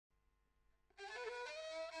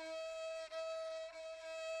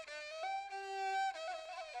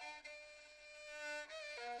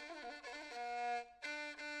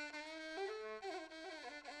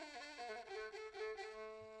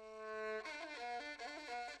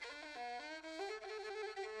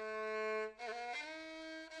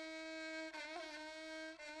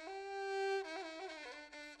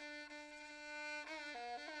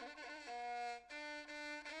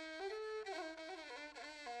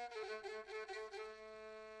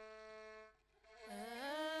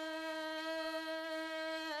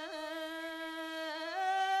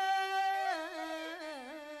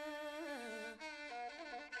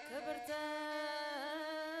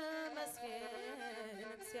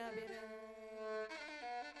እግዚአብሔር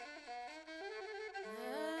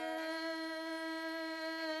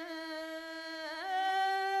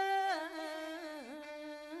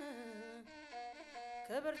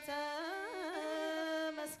ክብር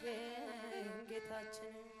ተመስገን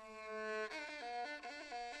ጌታችን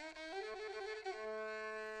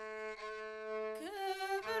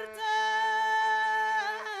ክብር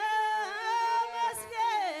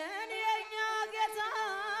ተመስገን የኛ ጌታ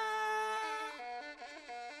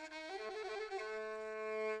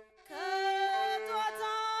ከጧት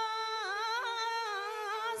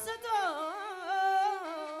አንስቶ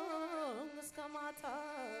እስከ ማታ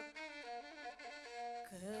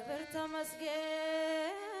ክብር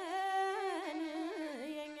ተመስገን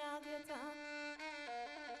የኛ ጌታ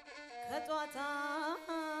ከጧት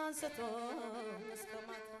አንስቶ እስከ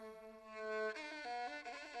ማታ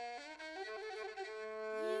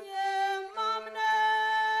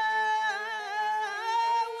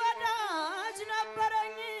የማምነው ወዳጅ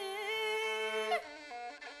ነበረኝ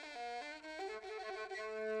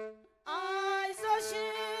አይዞሽ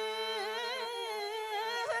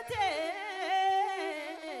እህቴ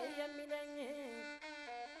የሚለኝ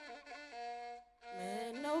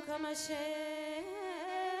ምነው ከመሸ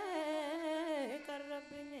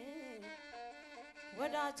ቀረብኝ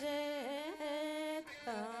ወዳጄ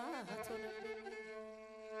ጠላት ሆነብኝ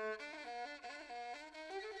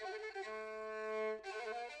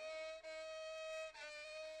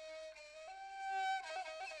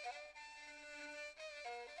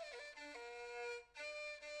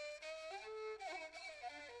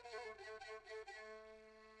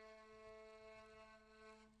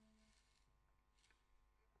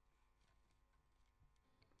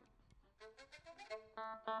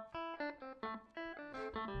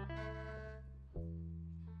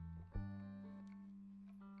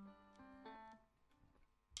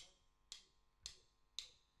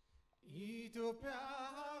ኢትዮጵያ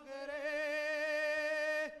ሀገሬ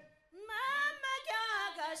መመኪያ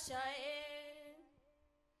ጋሻዬ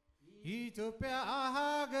ኢትዮጵያ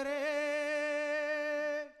ሀገሬ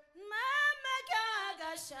መመኪያ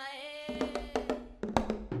ጋሻዬ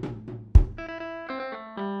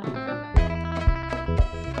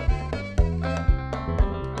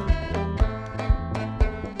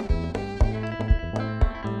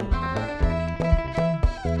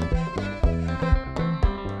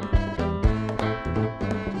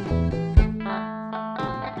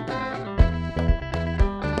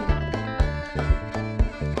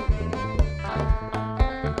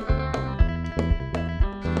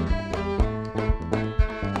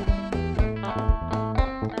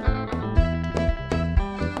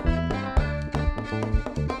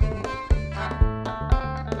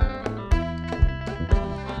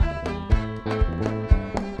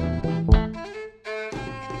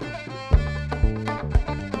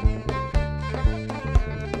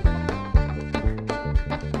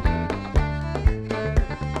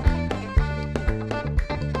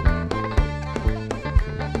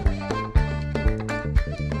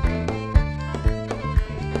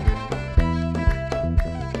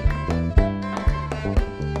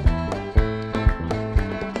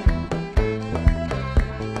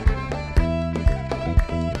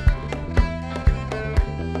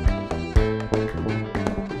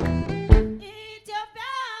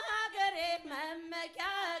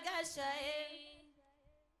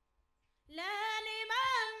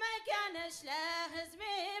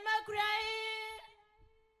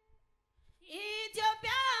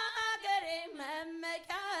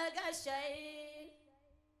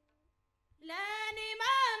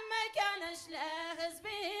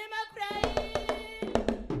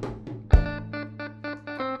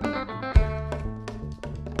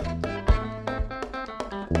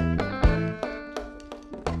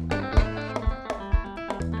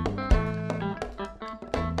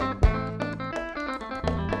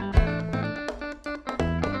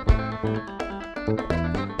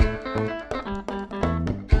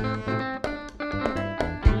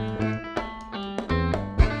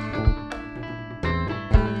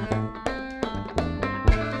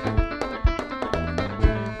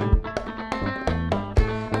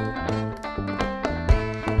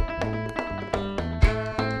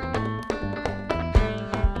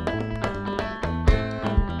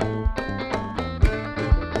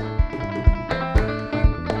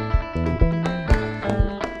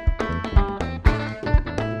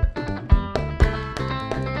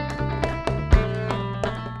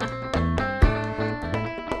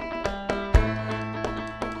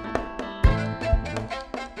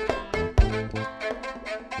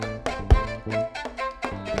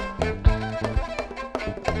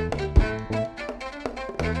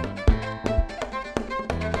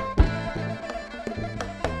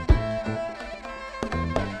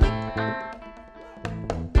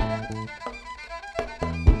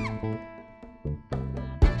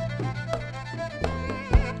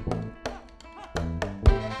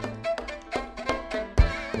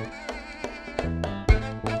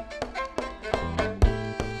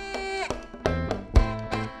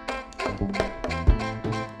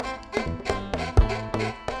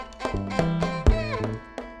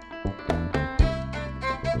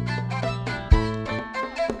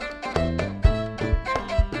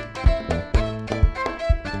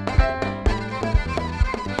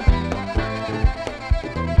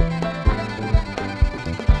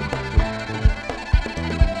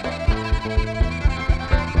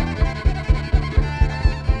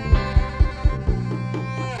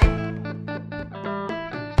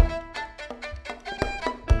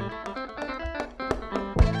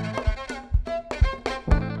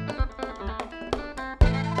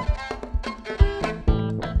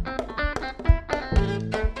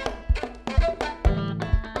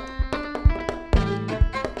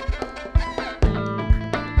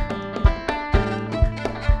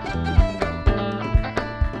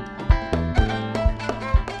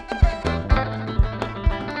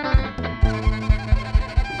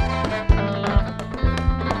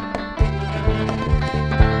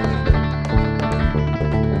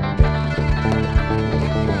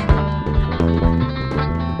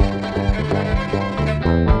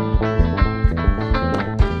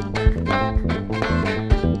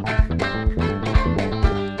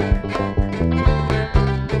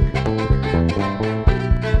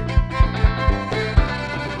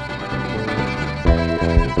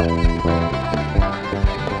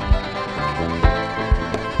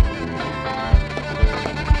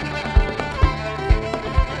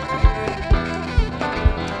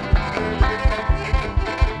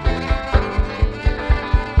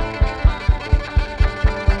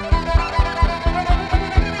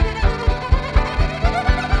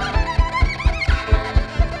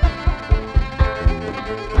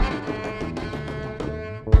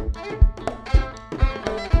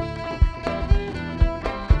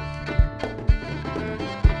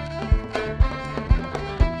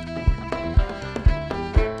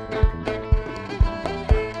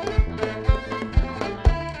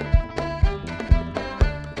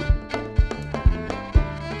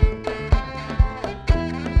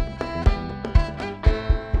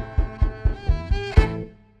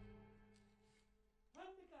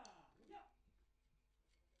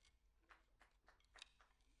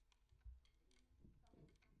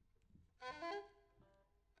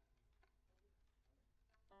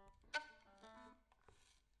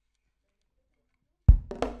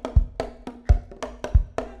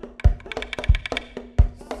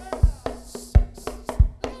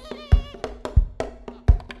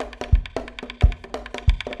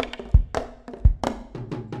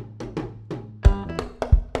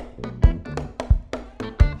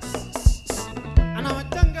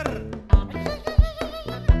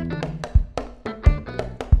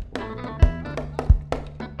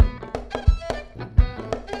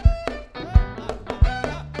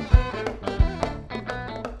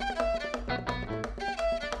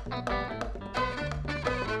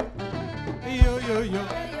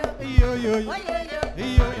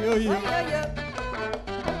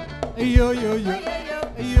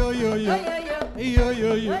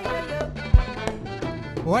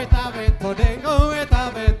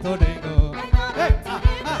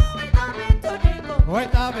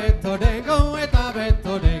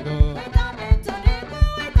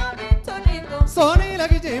Soni la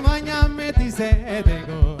che magna metti se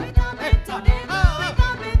dengo.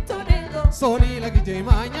 Soni la che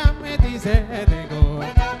magna metti se dengo.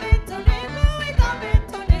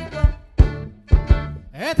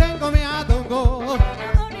 E tengo mi adongo.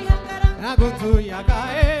 Nagutu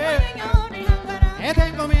yakae. E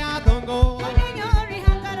tengo mi adongo.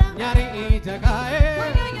 Nyari ijakae.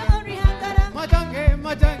 Majange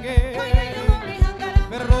majange.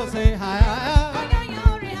 Perro se haya.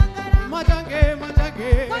 Majange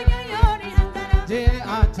majange. Je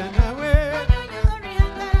achanawe.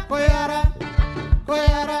 Koyara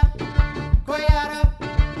koyara koyara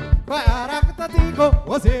koyara katatigo.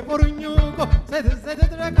 Ose porunyugo. Sede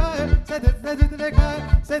trekae. Sede trekae.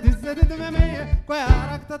 Sede meme.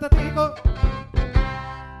 Koyara katatigo.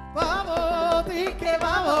 Vamos, tique,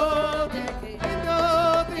 vamos, indo,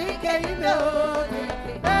 tique, indo,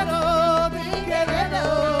 pero, tique, pero,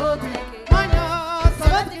 mañana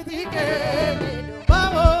sabes que tique,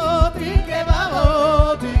 vamos, tique,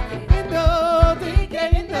 indo, tique,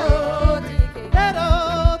 indo, pero,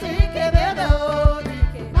 tique, pero,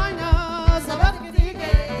 mañana sabes que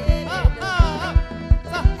tique,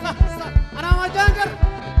 ana majangar,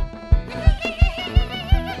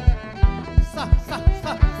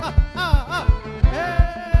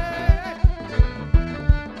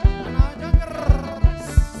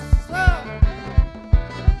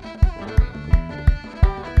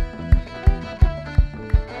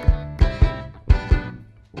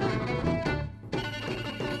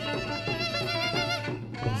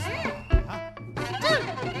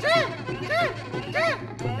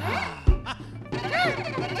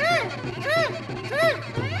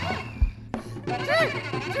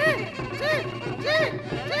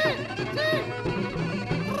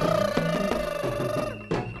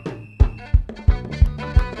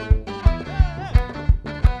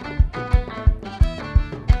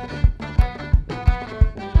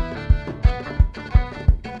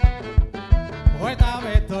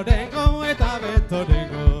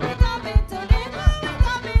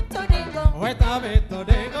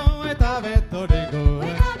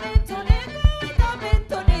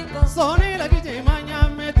 Soni la che magna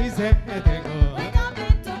metti se tengo.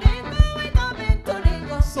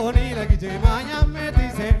 Soni la che magna metti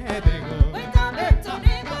se tengo.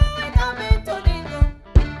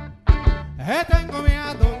 E tengo mi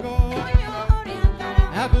adongo.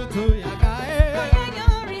 Agutu yakae.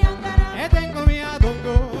 E tengo mi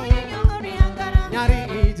adongo. Nyari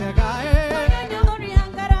ijakae.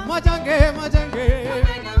 Majange majange.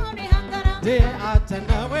 Je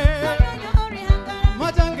achanawe.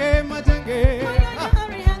 Majange majange.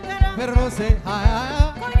 Perro se haya.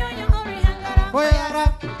 Koyara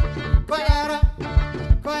koyara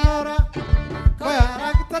koyara koyara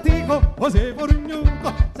katatigo. Ose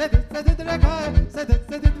porunyugo. Sede trekae.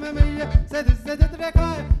 Sede meme. Sede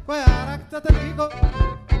trekae. Koyara katatigo.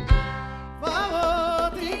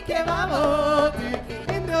 Vamos, tique, vamos, tique,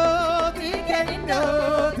 indo, tique,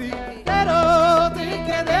 pero,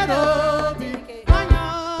 tique, dedo, tique,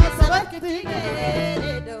 mañana sabes que tique,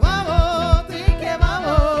 vamos, tique,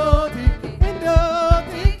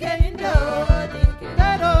 indo,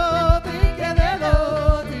 pero, tique, dedo,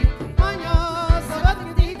 tique, mañana sabes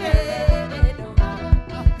que tique,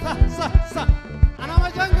 sa, ana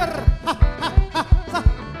majangar, sa.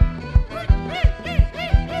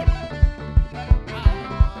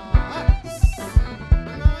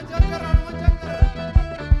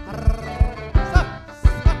 Arr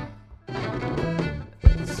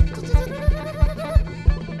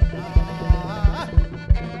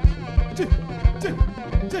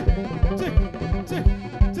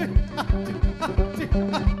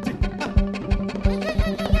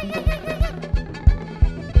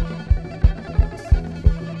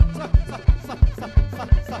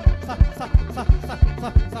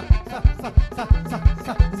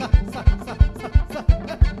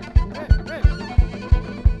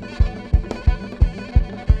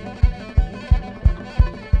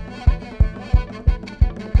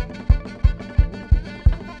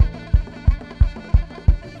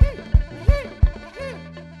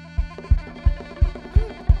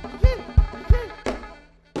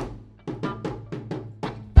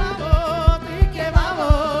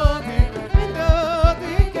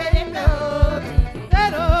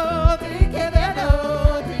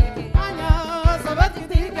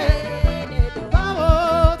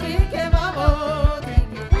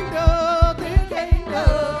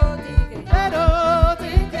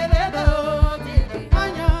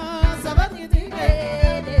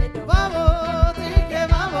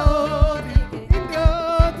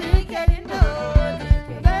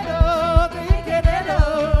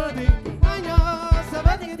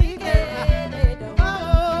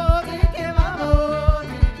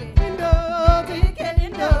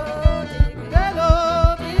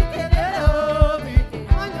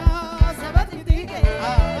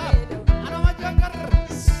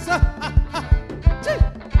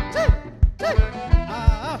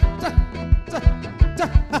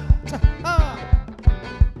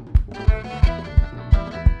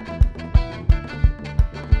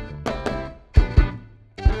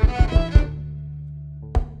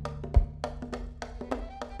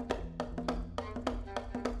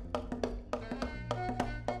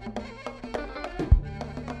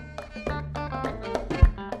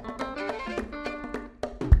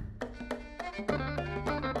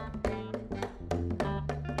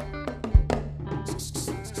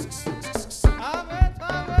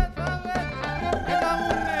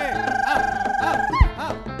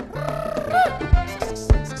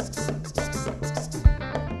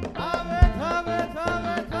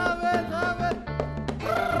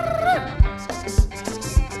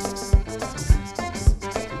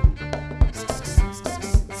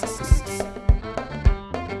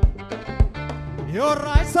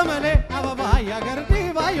Yorrai samale ababa yagardi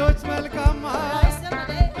vayoj malkama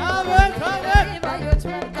Avet avet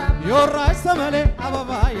Yorrai samale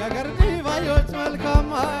ababa yagardi vayoj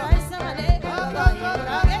malkama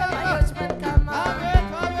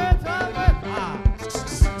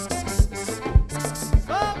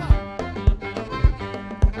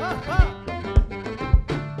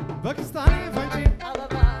Pakistani fanchi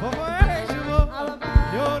Boboye shivo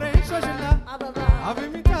Yore shoshilla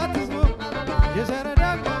Avimita tizmo Yesharada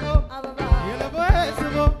babo Yelaboye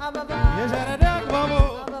shivo Yesharada babo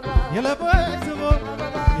Yelaboye shivo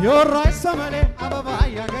Yorrai samale ababa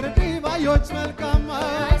yagardi vayoj malkama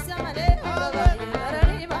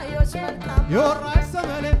Yorrai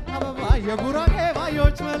samale ababa yagurage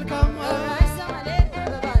vayoj malkama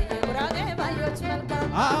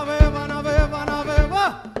Ave vana ve vana ve va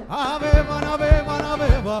Ave vana ve vana ve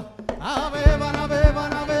va Ave vana ve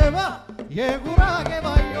vana ve va Ye gurage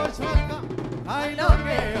vayoj malkama I love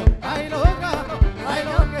you I love you I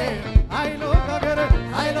love you I love you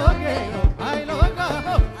I love you I love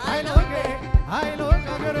you I love you I love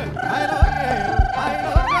you I love you I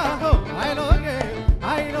love you I love you I love you I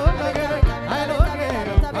love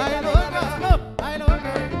you I love you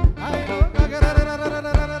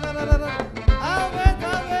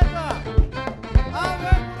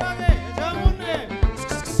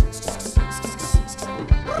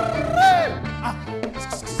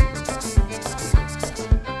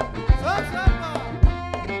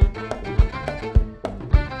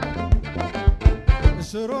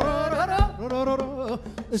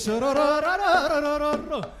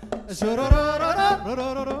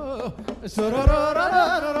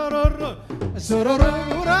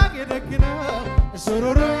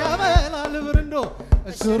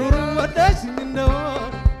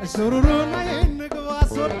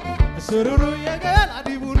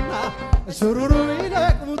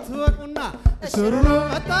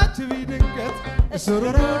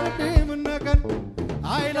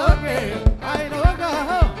I love you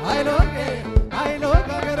I love you, I love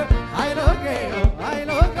you, I love you, I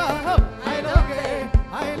love you, I love you,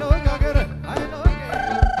 I love you, I love you, I love you,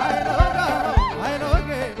 I love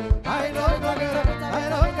you, I love you, I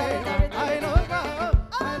love you, I love you,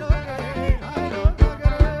 I love you, I love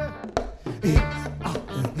you,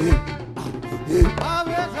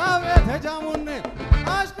 Ave ave jamunne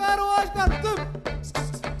ashkaru ashkar tum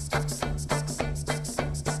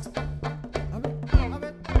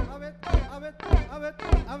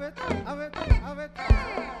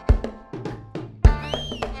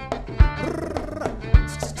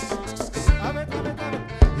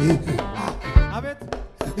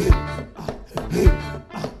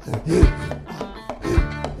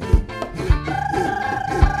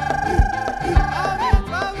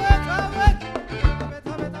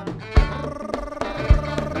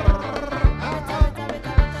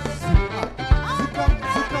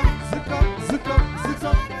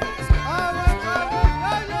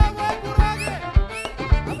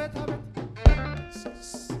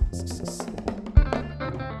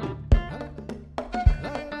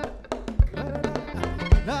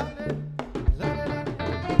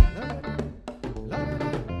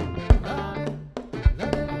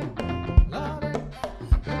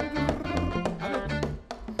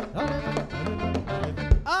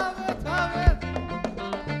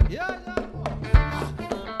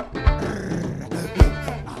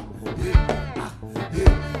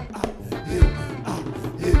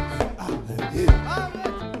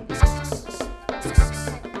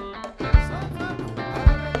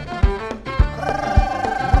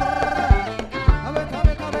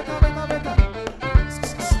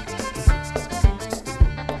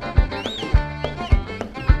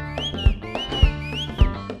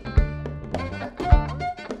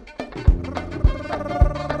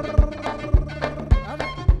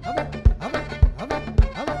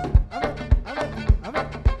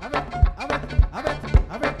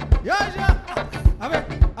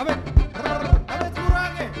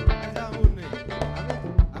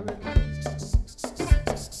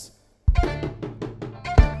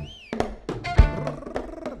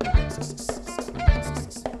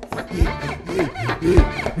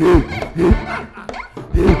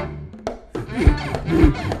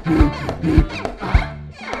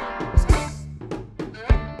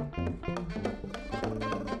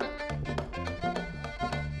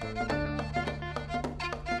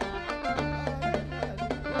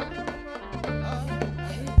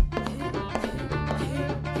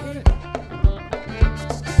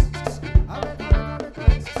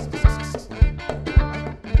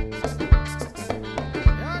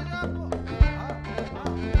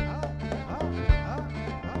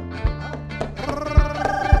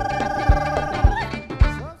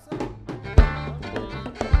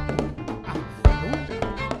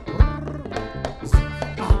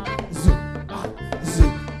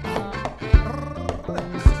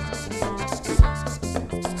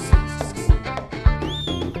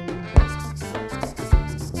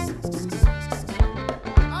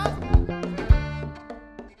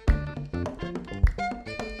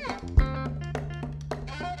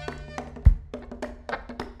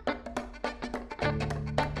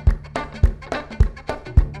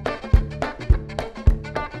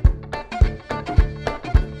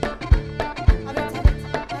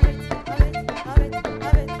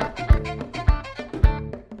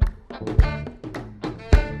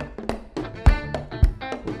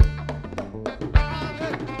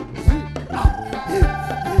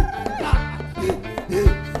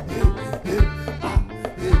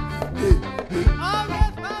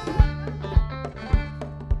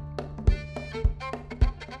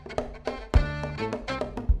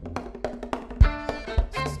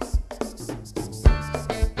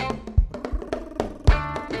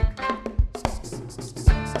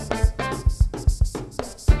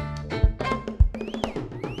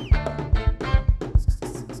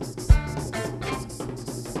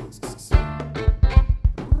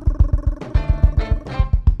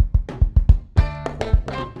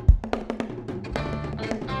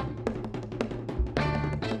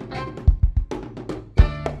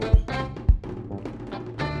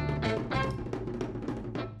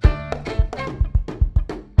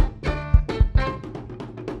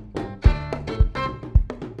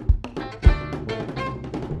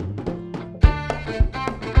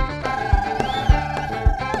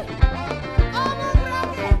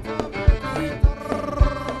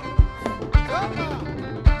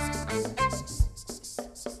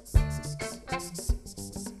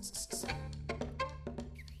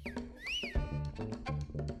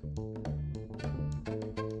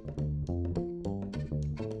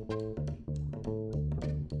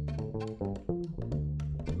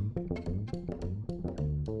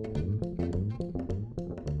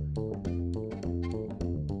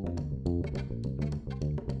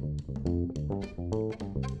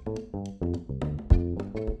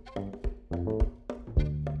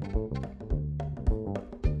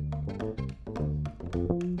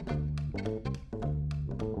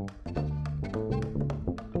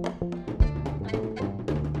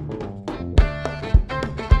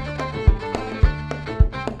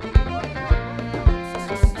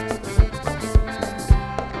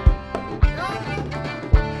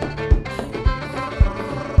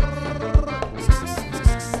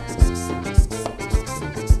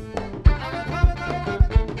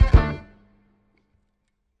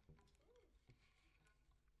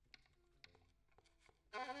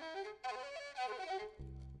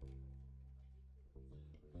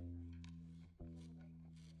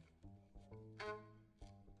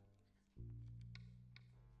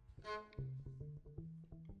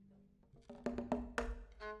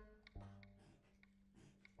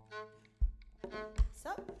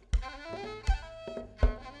So.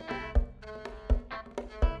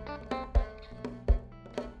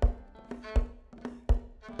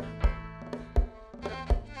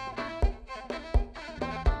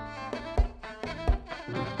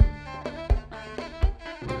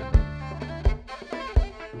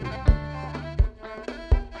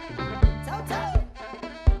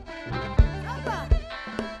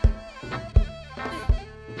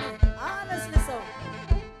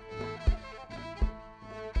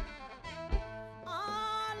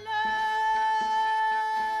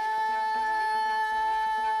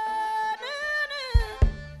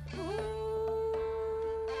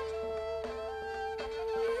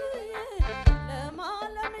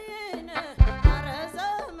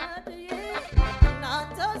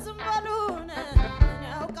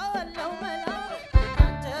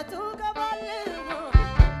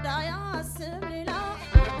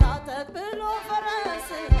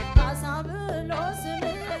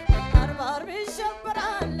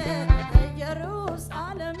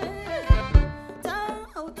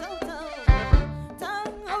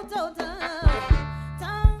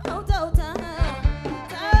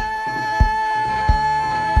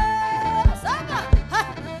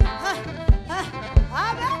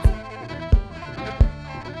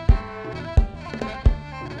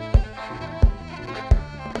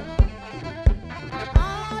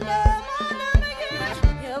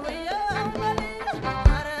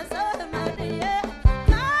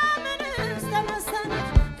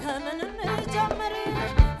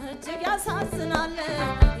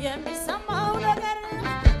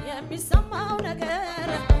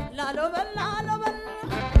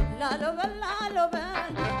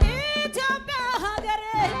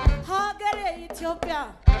 ኢትዮጵያ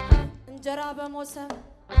እንጀራ በሞሰብ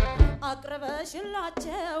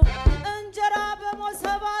አቅርበሽላቸው እንጀራ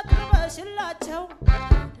በሞሰብ አቅርበሽላቸው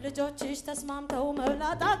ልጆችሽ ተስማምተው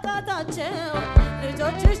መብላት አቃታቸው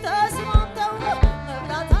ልጆችሽ ተስማምተው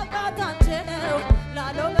መብላት አቃታቸው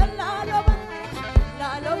ላሎ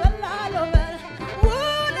በል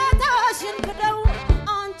ውለታሽን ክደው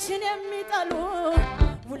አንቺን የሚጠሉ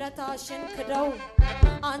ውለታሽን ክደው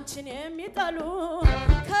አንቺን የሚጠሉ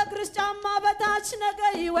ከእግርሽ ጫማ በታች ነገ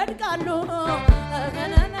ይወድቃሉ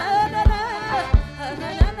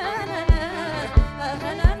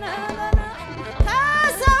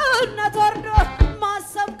ከሰውነት ወርዶ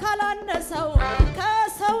ማሰብ ካላነሰው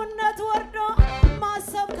ከሰውነት ወርዶ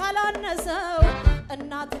ማሰብ ካላነሰው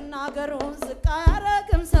እናትና አገሩን ዝቅ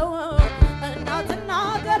አያረግም ሰው እናትና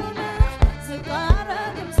አገሩን ዝቅ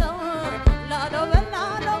አያረግም ሰው ላሎ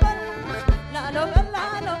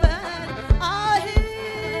በል አይ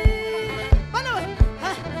በለው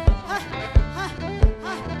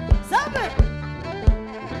ሰብ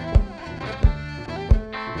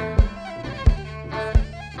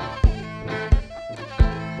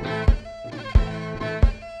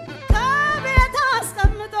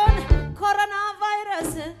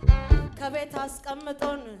ከቤት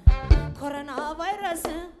አስቀምጦን ኮሮና ቫይረስ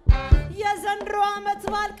የዘንድሮ ዓመት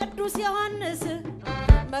በዓል ቅዱስ ዮሐንስ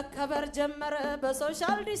መከበር ጀመረ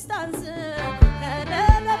በሶሻል ዲስታንስ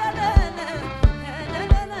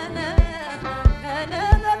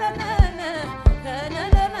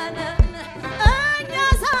እኛ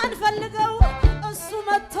ሳንፈልገው እሱ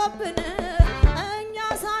መጥቶብን እኛ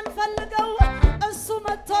ሳንፈልገው እሱ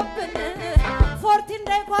መጥቶብን 14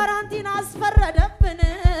 ዴይ ኳራንቲን አስፈረደብን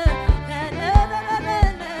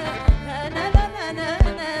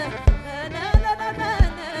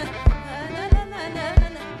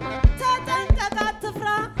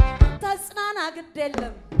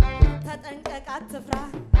ግዴለም ተጠንቀቅ አትፍራ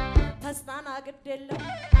ተጽናና ግዴለም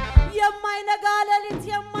የማይነጋ ሌሊት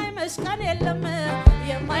የማይመሽ ቀን የለም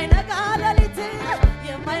የማይነጋ ሌሊት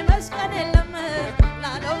የማይመሽ ቀን የለም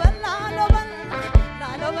ላሎ በል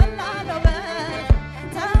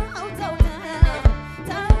ተው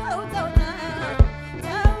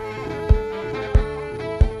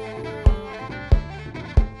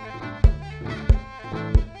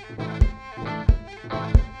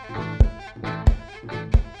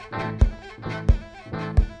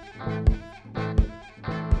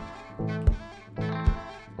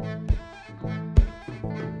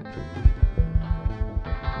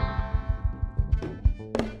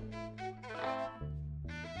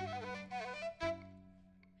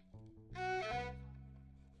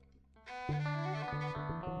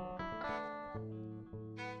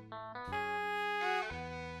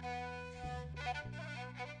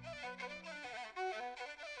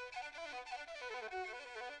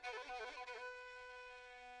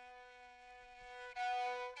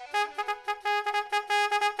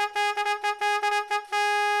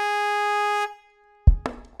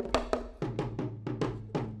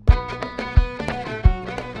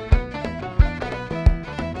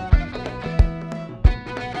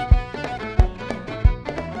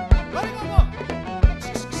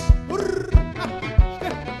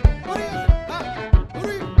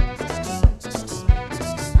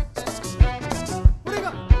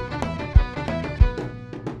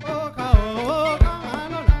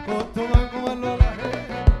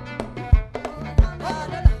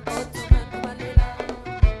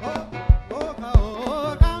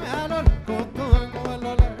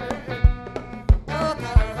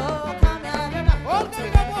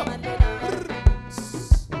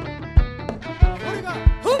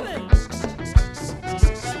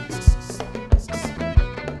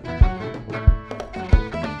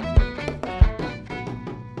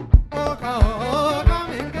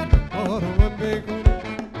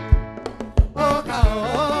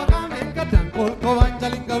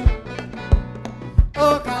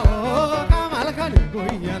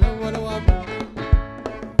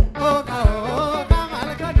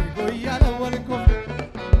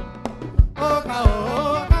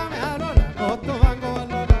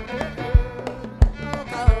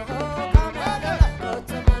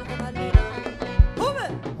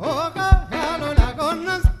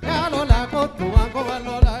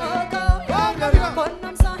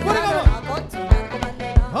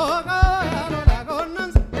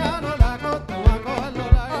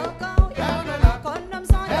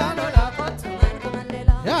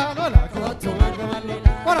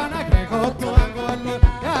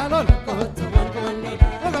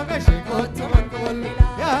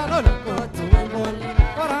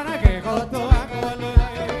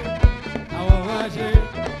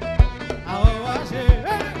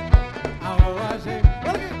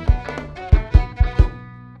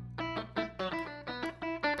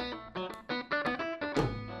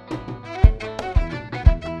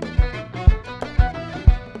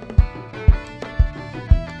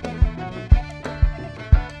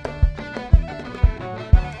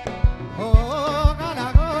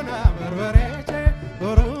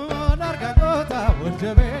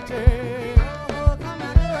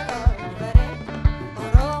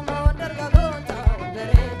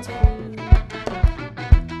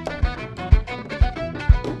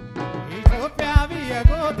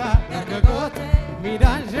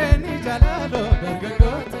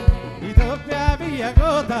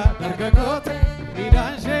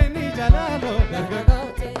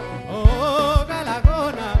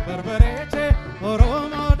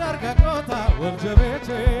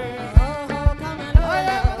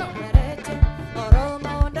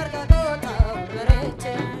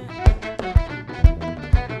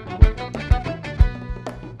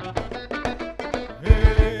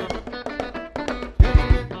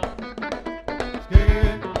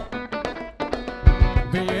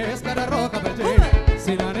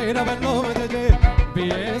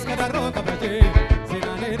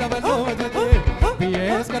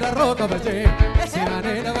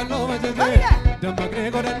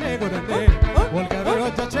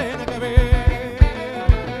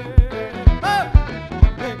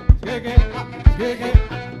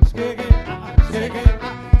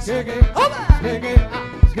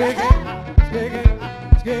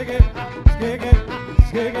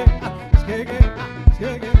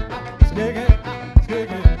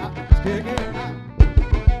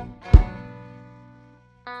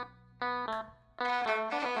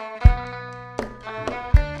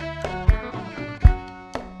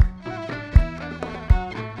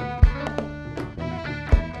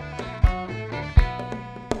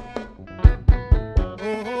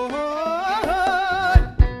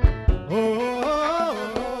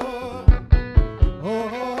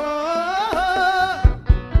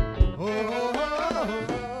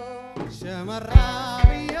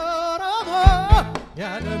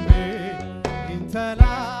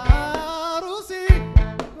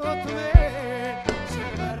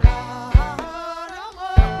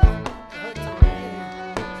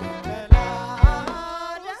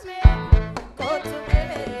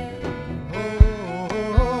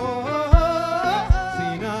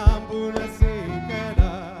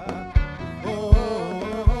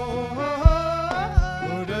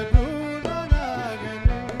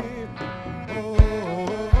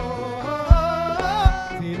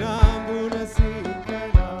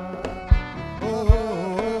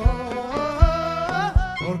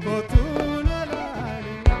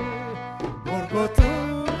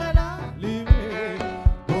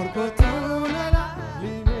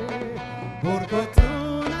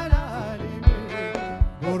Borkotun alalime,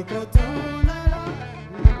 borkotun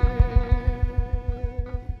alalime.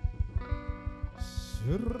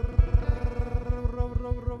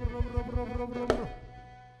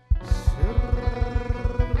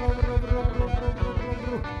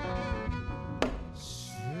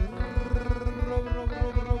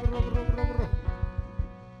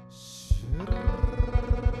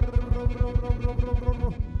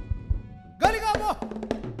 Galigamo!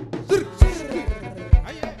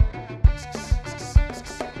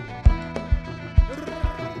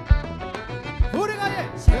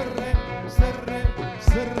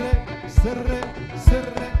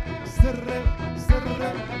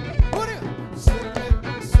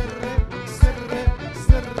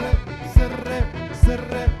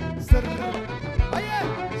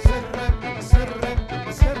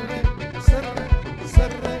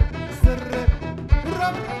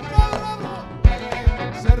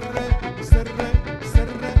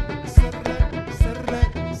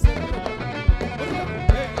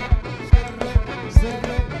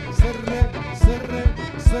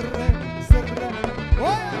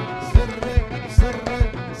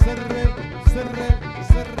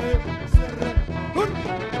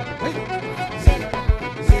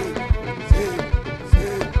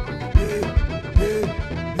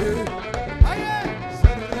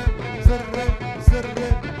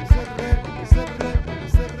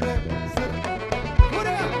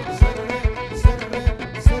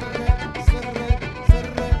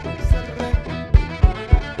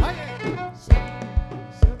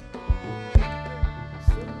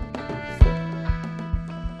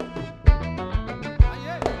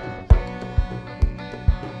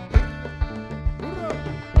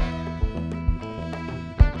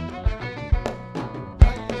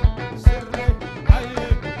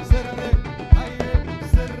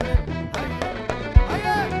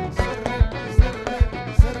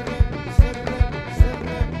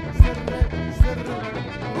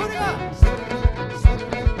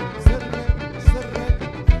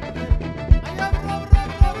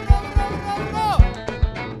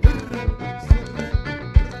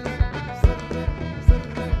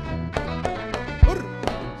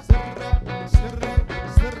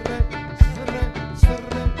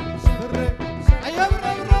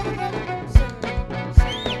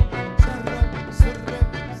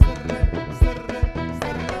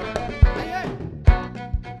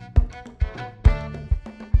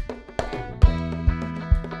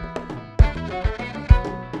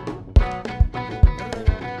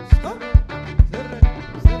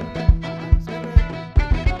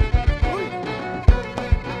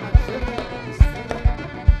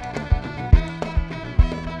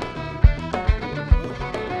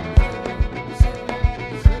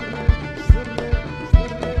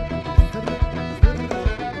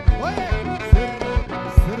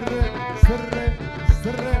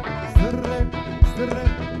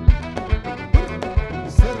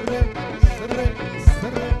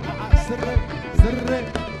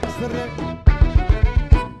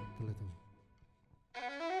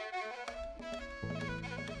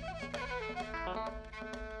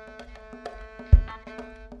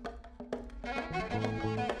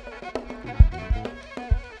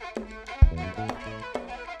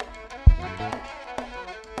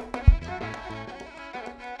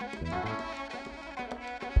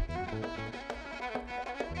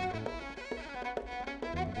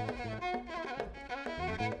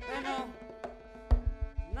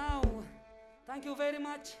 Thank you very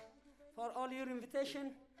much for all your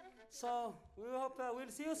invitation. So we hope we'll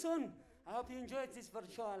see you soon. I hope you enjoyed this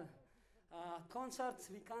virtual concert.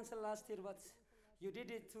 We canceled last year, but you did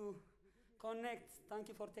it to connect. Thank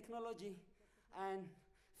you for technology. And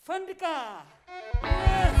Fendika!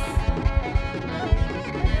 Yes!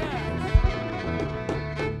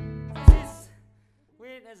 Yes!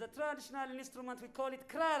 This is, as a traditional instrument, we call it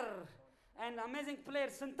krar. And amazing player,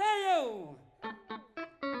 Santayo!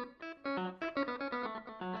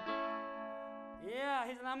 Yeah,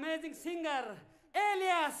 he's an amazing singer,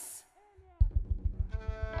 Elias.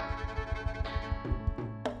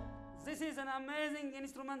 This is an amazing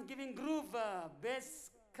instrument giving groove,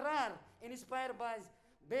 bass krar, inspired by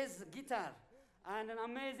bass guitar, and an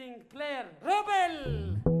amazing player,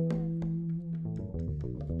 Robel.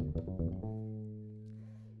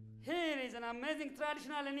 Here is an amazing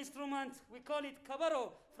traditional instrument, we call it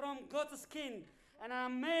kabaro, from goat skin, an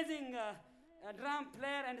amazing a drum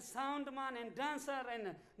player and sound man and dancer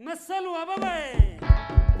and Masalu Ababe.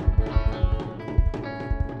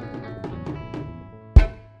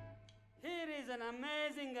 Here is an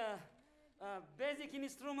amazing basic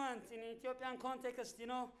instrument in Ethiopian context, you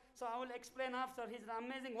know. So I will explain after. He's an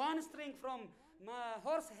amazing one string from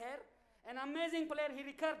horsehair, an amazing player. He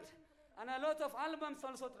recorded and a lot of albums,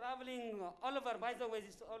 also traveling all over. By the way,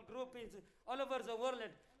 this all group is all over the world,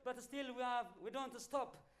 but still we don't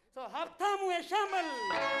stop. So Haftamu Shamal.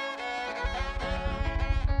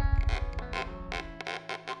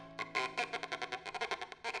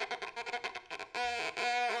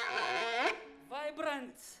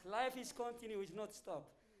 Vibrant life is continuous, not stop.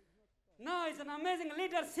 Now it's an amazing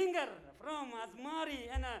leader singer from Asmari,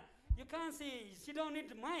 and you can see she don't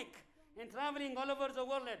need mic and traveling all over the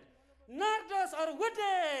world. Nardos or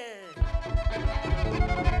Woody!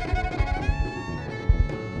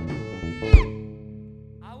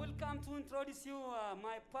 I will come to introduce you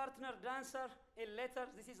my partner dancer later.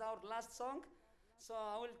 This is our last song, so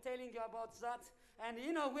I will telling you about that. And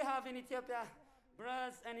you know we have in Ethiopia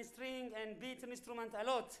brass and string and beat instrument a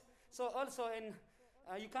lot. So also in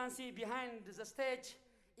you can see behind the stage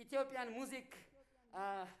Ethiopian music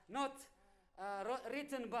note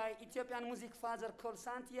written by Ethiopian music father called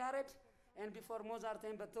Santi Yared, and before Mozart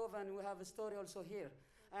and Beethoven we have a story also here.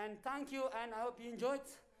 And thank you, and I hope you enjoyed.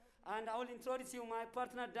 And I will introduce you my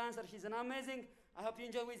partner dancer. She's an amazing. I hope you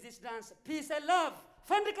enjoy with this dance. Peace and love,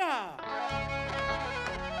 Fendika.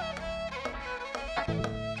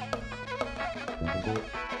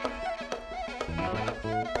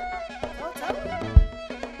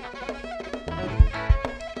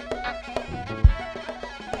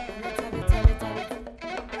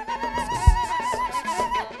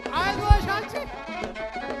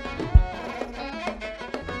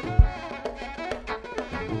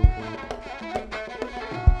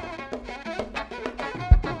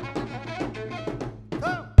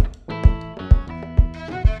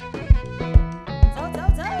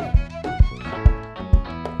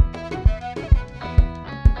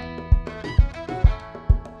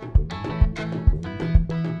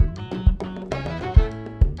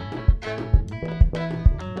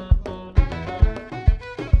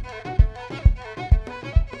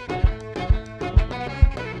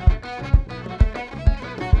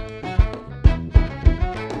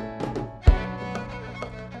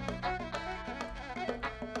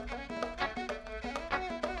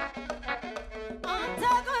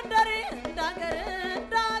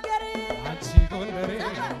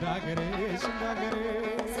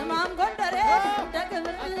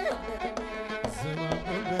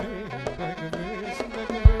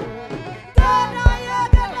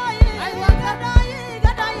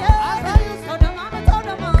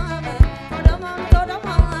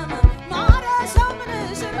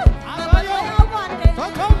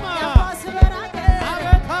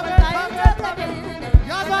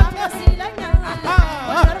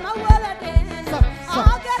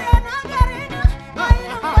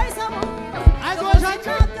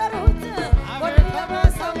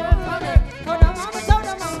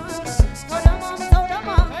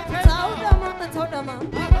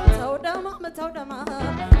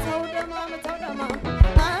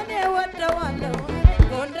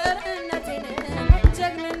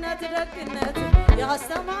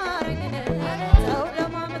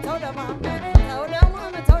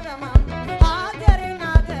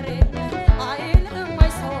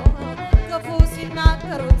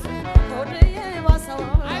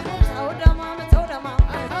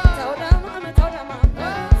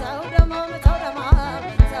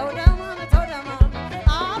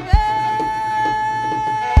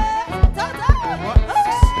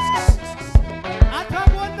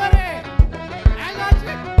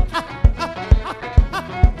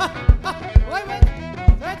 Ha!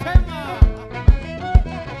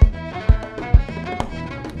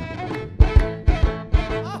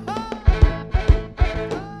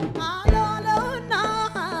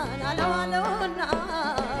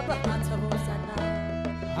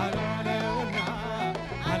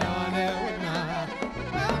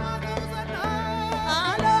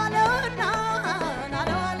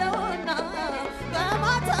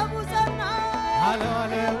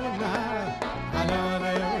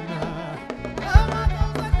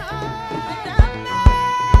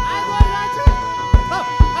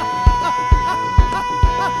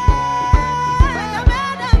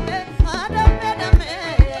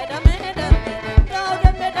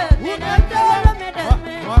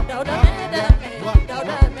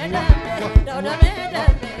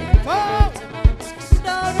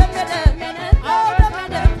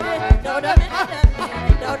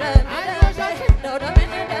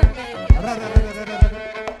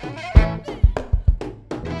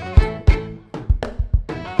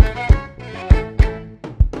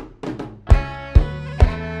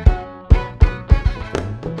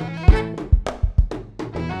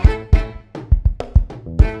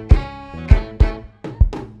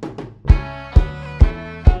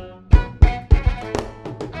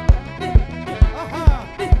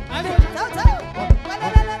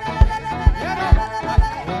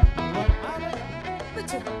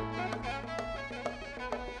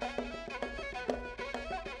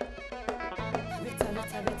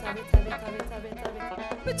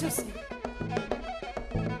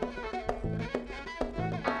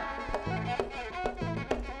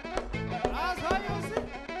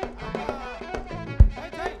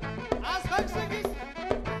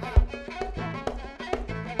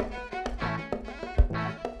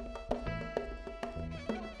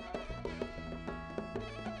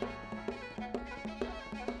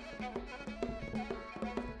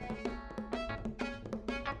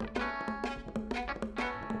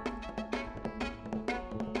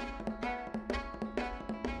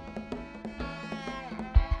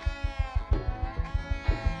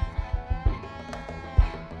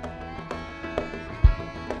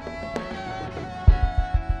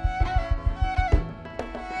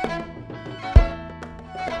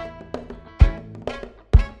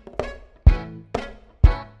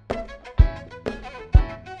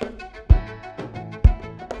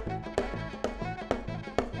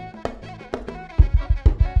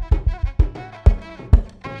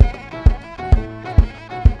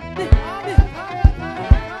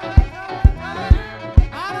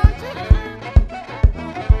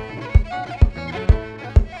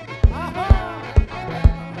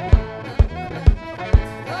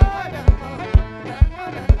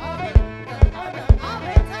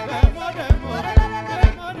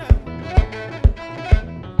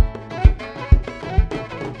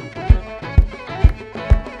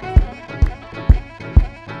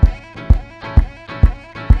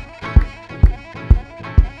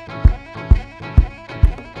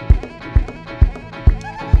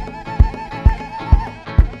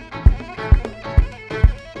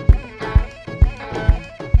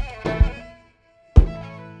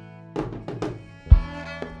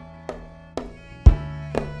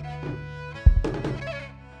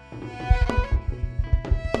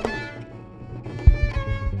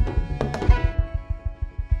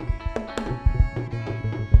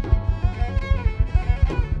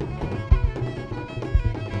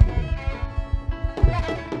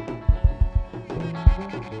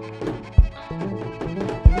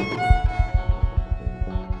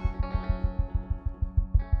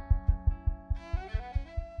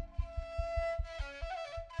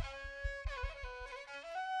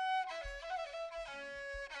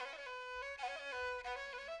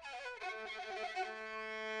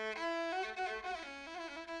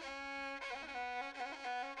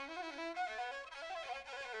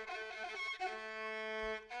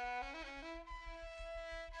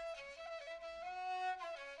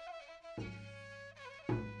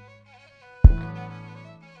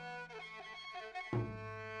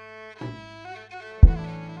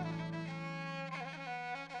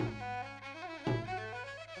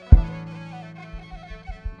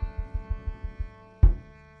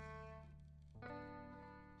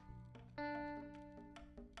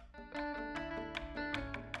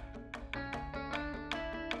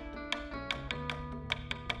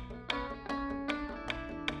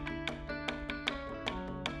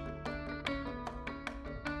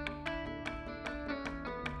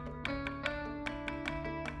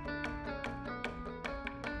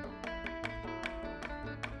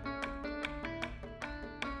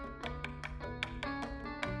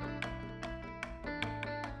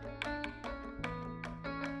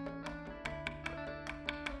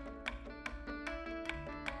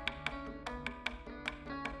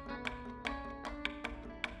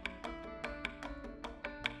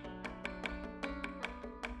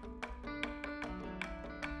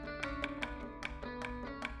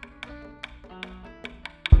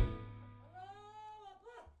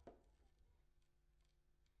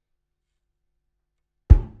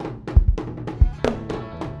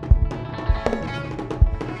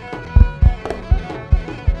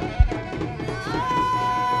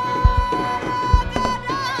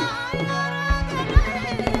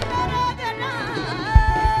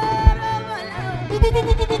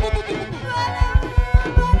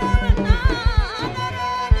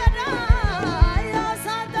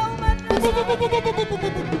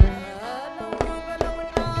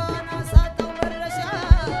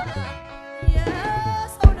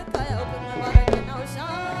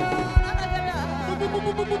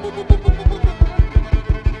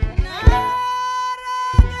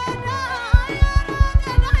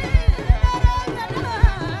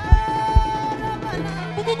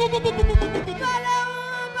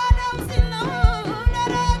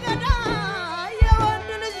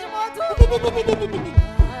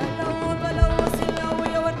 Belay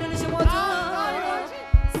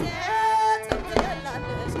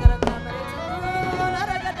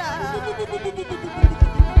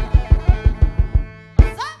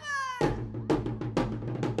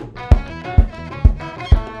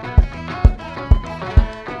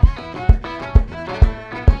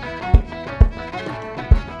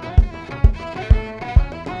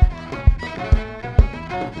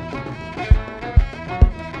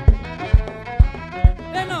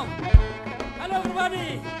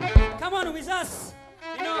us.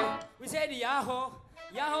 You know, we said Yahoo.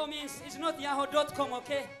 Yahoo means, it's not yahoo.com,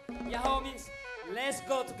 okay? Yahoo means, let's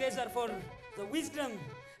go together for the wisdom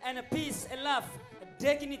and a peace, a love, a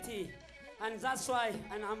dignity. And that's why,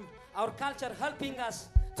 our culture helping us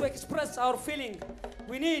to express our feeling.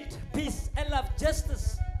 We need peace and love,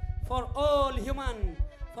 justice for all human,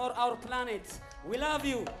 for our planet. We love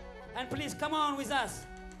you. And please come on with us.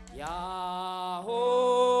 Yahoo!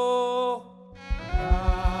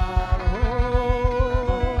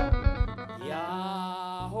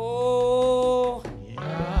 Yahoo!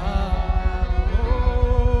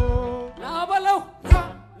 Nabalo!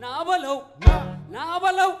 Nabalo!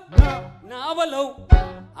 Nabalo! Nabalo!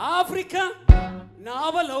 Africa!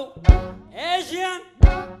 Nabalo! Asian!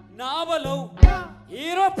 Nabalo!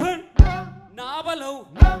 European! Nabalo!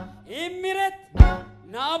 Emirate!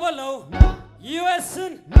 Nabalo! US!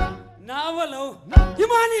 Nabalo!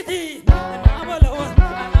 Humanity! Nabalo!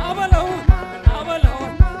 Nabalo! Nabalo!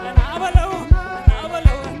 Nabalo!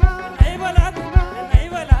 Nabalo! Naibalat!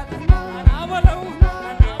 Naibalat! Nabalo!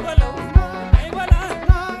 Nabalo! Naibalat!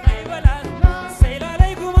 Naibalat! Sela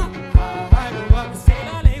leiguma!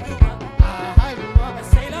 Sela leiguma!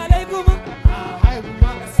 Sela leiguma!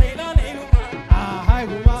 Sela leiguma!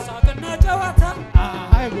 Sakana jawata!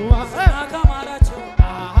 Sakana maracho!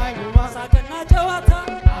 Sakana jawata!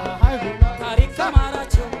 ታሪክ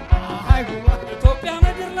ተማራቸው ኢትዮጵያ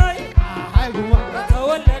ምድር ላይ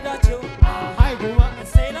ተወለዳቸው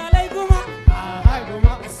እሰይላ ላይ ጉማ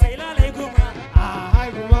እሰይላ ላይ ጉማ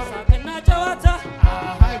ሳቅና ጨዋታ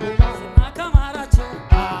ዝና ከማራቸው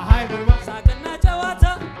ሳቅና ጨዋታ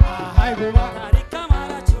ታሪክ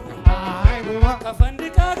ተማራቸው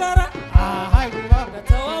ከፈንድቃ ጋራ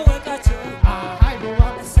ከተዋወቃቸው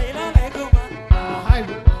እሰይላ ላይ ጉማ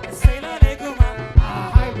እሰይላ ላይ ጉማ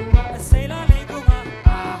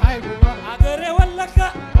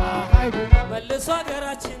መልሶ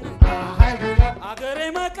ሀገራችን አገሬ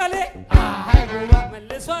መቀሌ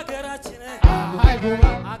መልሶ ሀገራችን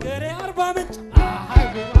አገሬ አርባ ምንጭ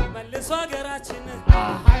መልሶ ሀገራችን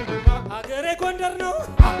አገሬ ጎንደር ነው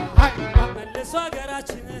መልሶ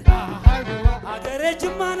ሀገራችን አገሬ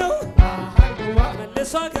ጅማ ነው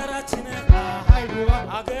መልሶ ሀገራችን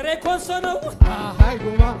አገሬ ኮንሶ ነው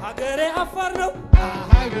አገሬ አፋር ነው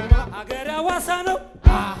አገሬ አዋሳ ነው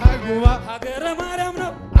አገሬ ማርያም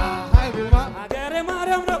ነው አገሬ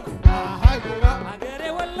ማርያም ነው አገሬ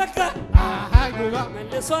ወለጋ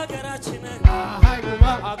መልሶ ሀገራችን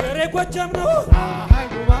አገሬ ጎጃም ነው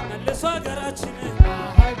መልሶ ሀገራችን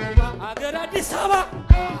አገሬ አዲስ አበባ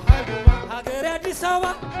አገሬ አዲስ አበባ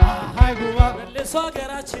መልሶ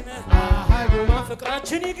ሀገራችን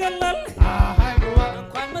ፍቅራችን ይገላል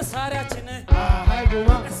እንኳን መሳሪያችን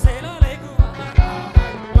እሰይላ ላይ ጉማ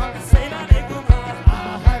እሰይላ ላይ ጉማ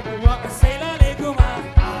እሰይላ ላይ ጉማ እሰይላ ላይ ጉማ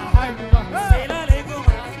እሰይላ ላይ ጉማ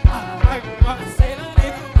እሰይላ ላይ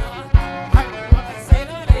ጉማ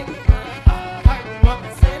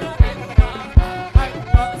እሰይላ ላይ ጉማ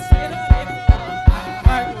እሰይላ ላይ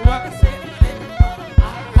ጉማ እሰይላ ላይ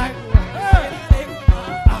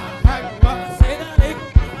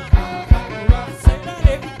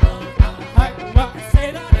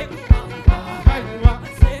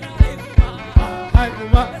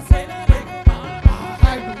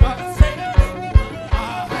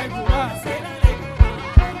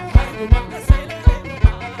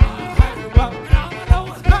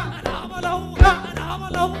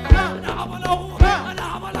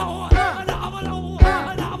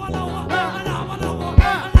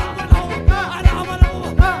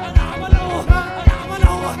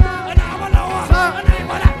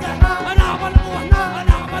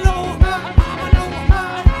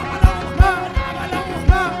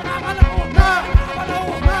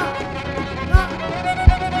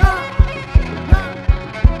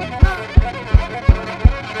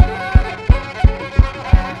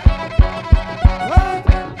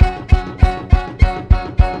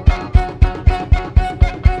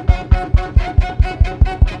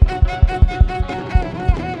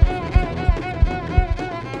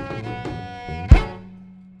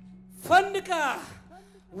Fendika,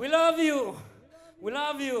 we love you. We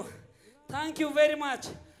love you. Thank you very much.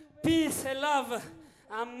 Peace and love.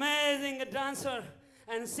 Amazing dancer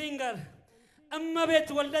and singer. Ammabet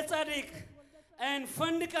Walda Tzadik and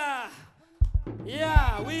Fendika.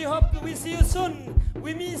 Yeah, we hope we see you soon.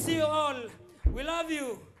 We miss you all. We love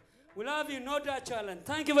you. We love you, no doubt, challenge.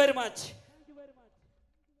 Thank you very much.